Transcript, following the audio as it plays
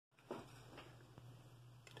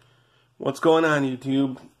What's going on,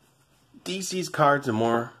 YouTube? DC's Cards and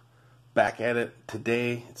More. Back at it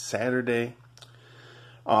today. It's Saturday.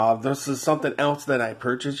 This is something else that I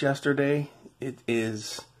purchased yesterday. It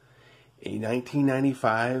is a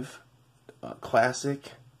 1995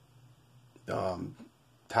 classic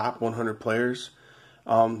top 100 players.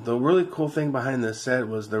 The really cool thing behind this set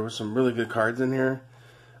was there were some really good cards in here.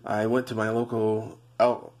 I went to my local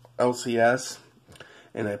LCS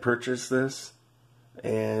and I purchased this.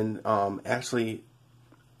 And actually,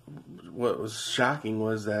 what was shocking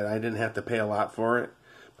was that I didn't have to pay a lot for it.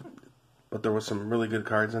 But there were some really good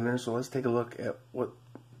cards in there. So let's take a look at what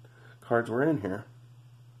cards were in here.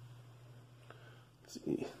 Let's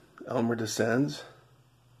see. Elmer Descends.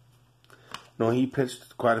 No, he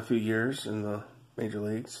pitched quite a few years in the major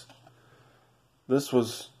leagues. This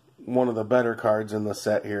was one of the better cards in the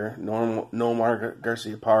set here. Nomar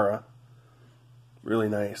Garciaparra. Really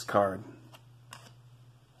nice card.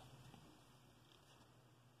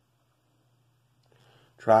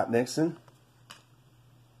 Trot Nixon.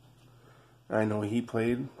 I know he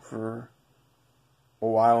played for a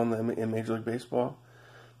while in Major League Baseball.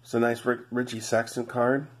 It's a nice Richie Sexson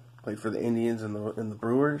card. Played for the Indians and the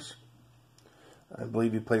Brewers. I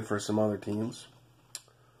believe he played for some other teams.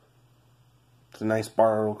 It's a nice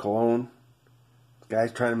Bartolo Colon. This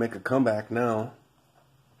guy's trying to make a comeback now.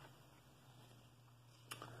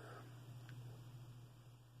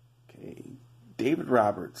 Okay, David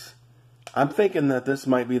Roberts. I'm thinking that this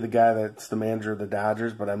might be the guy that's the manager of the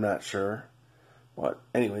Dodgers, but I'm not sure. But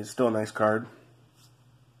anyway, still a nice card.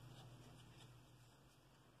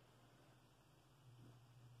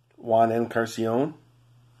 Juan Encarnacion.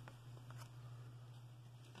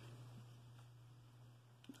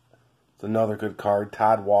 It's another good card.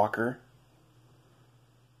 Todd Walker.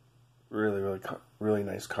 Really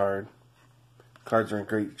nice card. Cards are in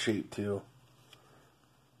great shape too.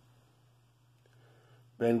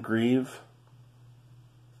 Ben Grieve.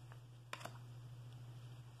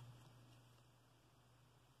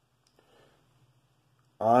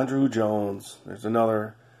 Andruw Jones. There's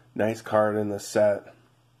another nice card in the set.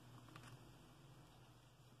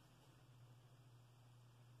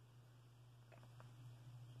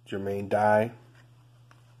 Jermaine Dye.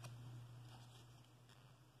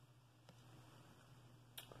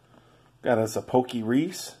 Got us a Pokey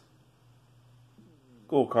Reese.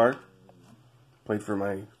 Cool card. Played for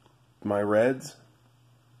my Reds.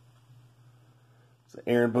 It's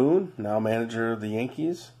Aaron Boone, now manager of the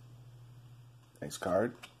Yankees. Nice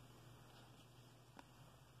card.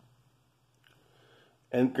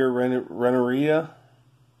 Edgar Renteria.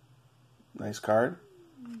 Nice card.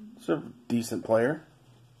 It's a decent player.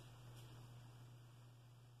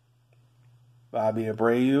 Bobby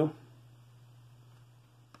Abreu.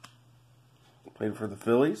 Played for the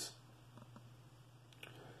Phillies.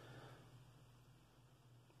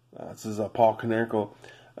 This is Paul Konerko.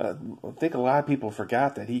 I think a lot of people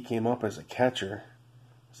forgot that he came up as a catcher.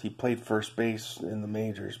 He played first base in the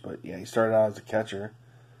majors, but yeah, he started out as a catcher.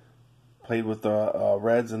 Played with the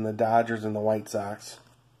Reds and the Dodgers and the White Sox.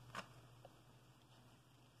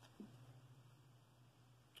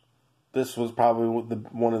 This was probably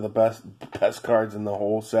one of the best cards in the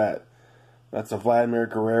whole set. That's a Vladimir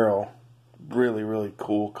Guerrero. Really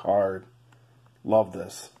cool card. Love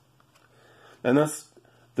this. And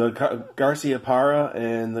the Garciaparra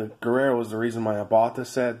and the Guerrero was the reason why I bought this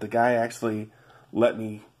set. The guy actually let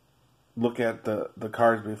me look at the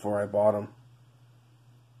cards before I bought them.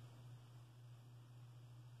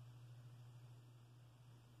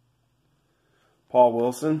 Paul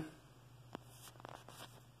Wilson.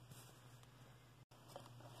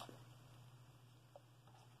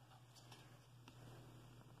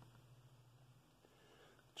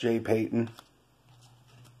 Jay Payton.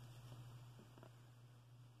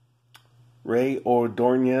 Ray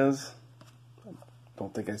Ordonez.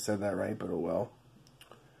 Don't think I said that right, but oh well.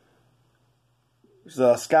 There's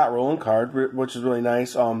a Scott Rowland card, which is really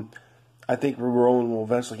nice. I think Rowland will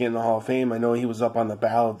eventually get in the Hall of Fame. I know he was up on the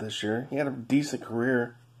ballot this year. He had a decent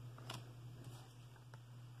career.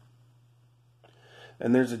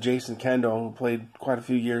 And there's a Jason Kendall who played quite a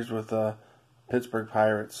few years with Pittsburgh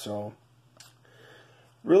Pirates. So,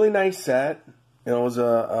 really nice set. It was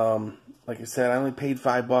like I said, I only paid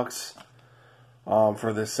 $5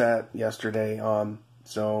 for this set yesterday.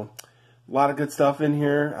 So a lot of good stuff in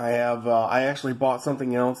here. I actually bought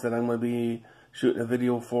something else that I'm going to be shooting a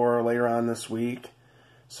video for later on this week.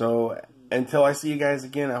 So until I see you guys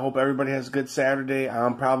again, I hope everybody has a good Saturday.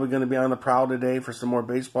 I'm probably going to be on the prowl today for some more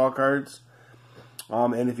baseball cards.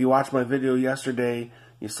 And if you watched my video yesterday,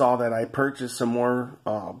 you saw that I purchased some more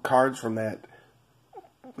cards from that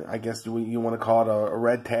I guess you want to call it a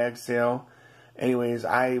red tag sale. Anyways,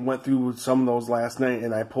 I went through some of those last night,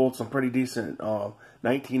 and I pulled some pretty decent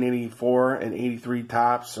 1984 and 83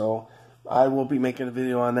 tops. So I will be making a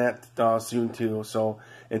video on that soon too. So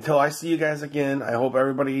until I see you guys again, I hope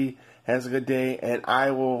everybody has a good day, and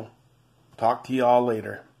I will talk to you all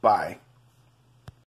later. Bye.